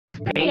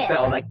Pink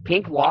though. Like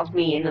Pink locked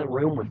me in the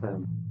room with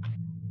him.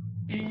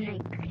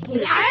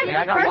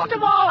 First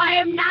of all, I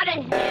am not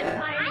a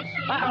him.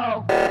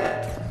 Uh-oh.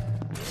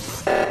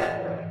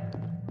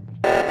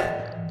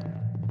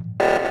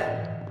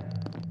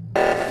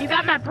 You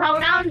got my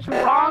pronouns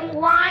wrong,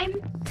 Lime.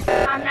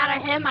 I'm not a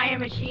him, I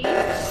am a she.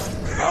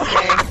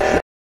 Okay.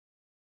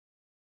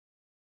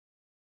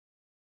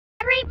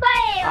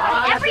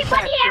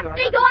 Everybody has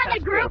to go on the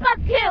group of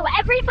 2.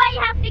 Everybody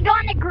has to go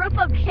on the group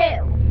of 2.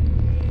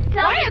 So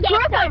Why a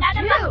group of none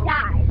of us 2?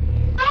 die.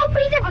 Oh,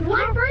 please, if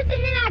one person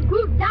in that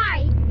group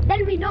dies,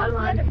 then we know the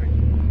other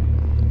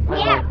person.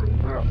 Yeah.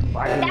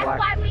 That's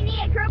why we need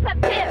a group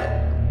of 2.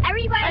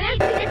 Everybody needs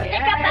to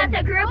stick up as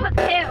a group of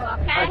 2,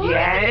 okay?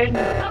 Again?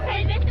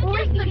 Okay, this is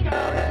just the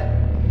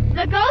ghost.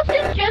 The ghost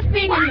is just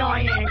being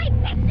annoying.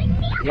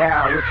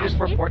 Yeah, let's just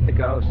report the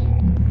ghost.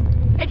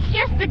 It's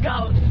just the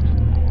ghost.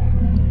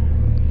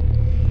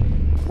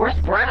 Where's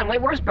Brown?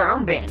 Like, where's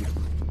Brown been?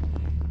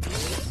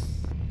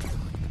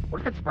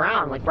 What if it's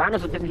Brown? Like, Brown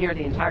hasn't been here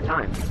the entire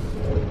time.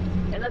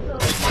 Yeah, that's a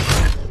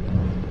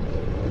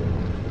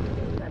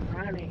that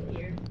Brown ain't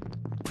here.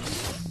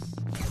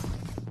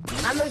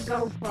 I'm gonna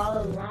go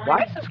follow Lime.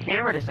 Why is this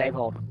camera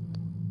disabled?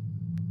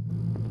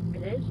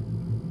 It is?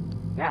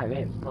 Yeah, it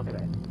is. Look at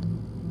it.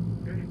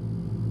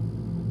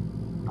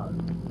 Oh,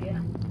 yeah.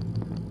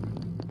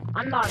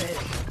 I'm not it.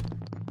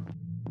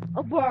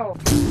 Oh, bro.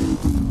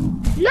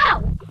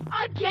 No!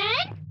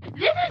 Again?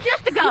 This is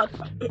just a ghost.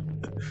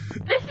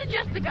 This is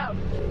just a ghost.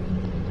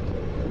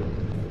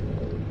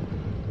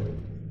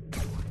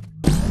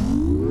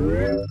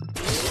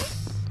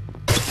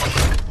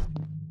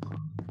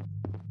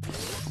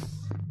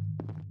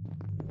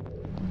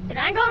 And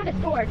I go to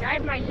storage. I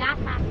have my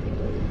last half.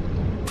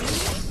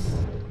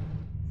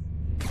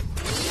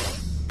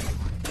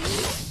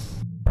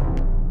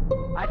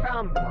 I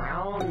found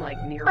Brown,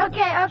 like, near...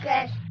 Okay.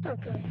 I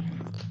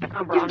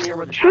found Brown near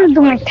where the... I'm trying to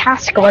do my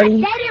task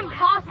already. That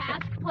imposter,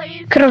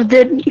 please. Could have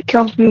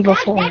killed me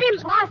before. That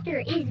imposter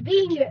is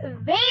being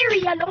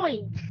very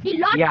annoying. He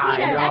locked Yeah,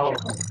 me in I know.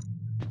 electrical.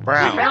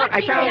 Brown.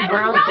 I found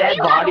Brown's dead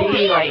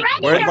body, like...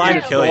 Where'd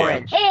Lime kill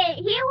you?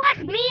 He left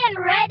me and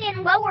Red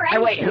in lower Hey,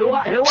 wait, who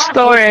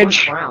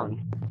Storage. Brown?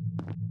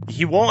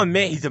 He won't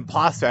admit he's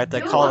imposter. I have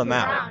to call him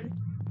out.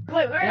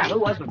 Wait, where Yeah, is who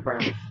was with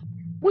Brown?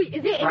 Wait,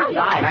 is it? Brown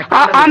died.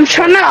 I'm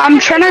trying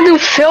to do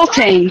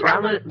filtering.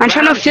 I'm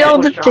trying to fill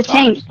the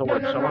tank.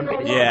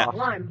 Yeah.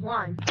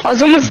 Lime. I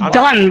was almost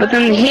done, but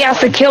then he has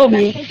to kill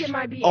me.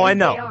 Oh, I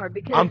know.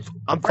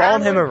 I'm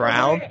following him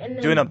around,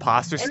 doing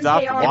imposter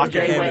stuff,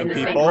 walking him to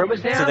people,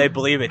 so they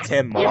believe it's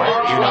him more. You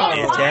know,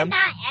 it's him.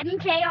 Not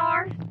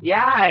MKR.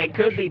 Yeah, it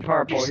could be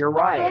purple. You're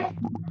right.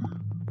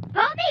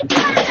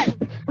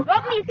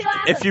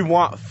 If you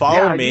want, follow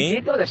Yeah, you me.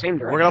 did go the same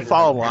direction. We're gonna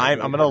follow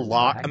Lime. I'm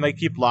gonna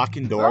keep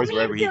locking doors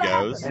wherever he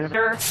goes.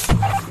 Enter.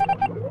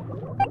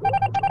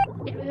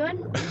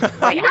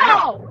 Wait,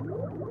 no!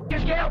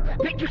 Just killed.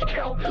 Pink just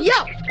killed. Yo!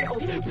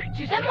 Pink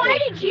just Then why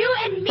did you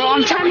and me? Bro,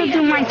 I'm trying to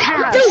do my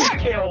task.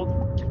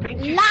 killed.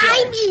 Pink just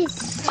Lime killed.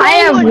 is so I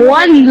have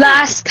one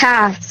last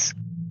task.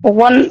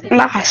 One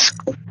last.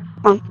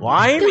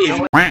 Lime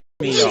is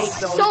me off.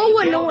 so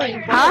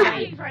annoying.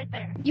 Huh?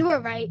 You were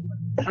right.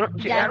 I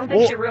don't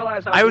think she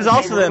realized I was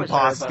also the Taylor was there,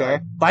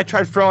 imposter, but I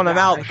tried throwing him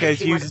out because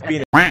he was just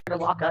being but to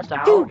lock us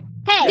out. Dude,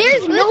 hey,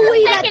 there's no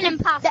way that an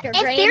imposter, if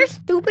they're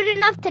stupid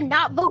enough to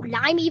not vote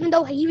Lime, even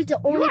though he was the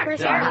only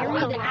person near me,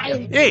 then I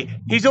am. Hey,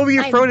 he's over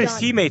here I'm throwing his done.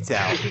 teammates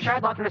out. She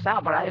tried locking us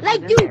out, but I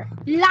Like, dude,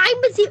 Lime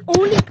was the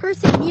only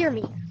person near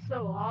me.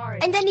 So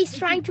hard. And then he's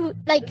trying to,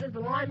 like,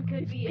 Lime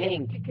could be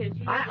Pink. because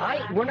you.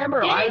 I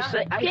remember I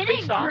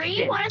fixed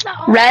Austin.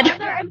 Red.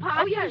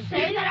 Imposters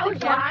say that I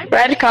was Lime?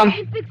 Red, come.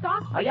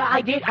 Oh yeah,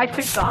 I did. I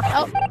fixed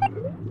Austin.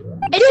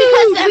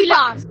 it's because we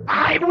lost.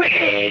 I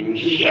win!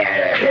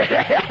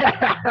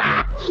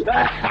 Yeah!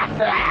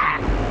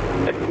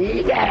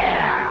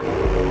 Yeah!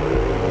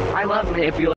 I love manipulating.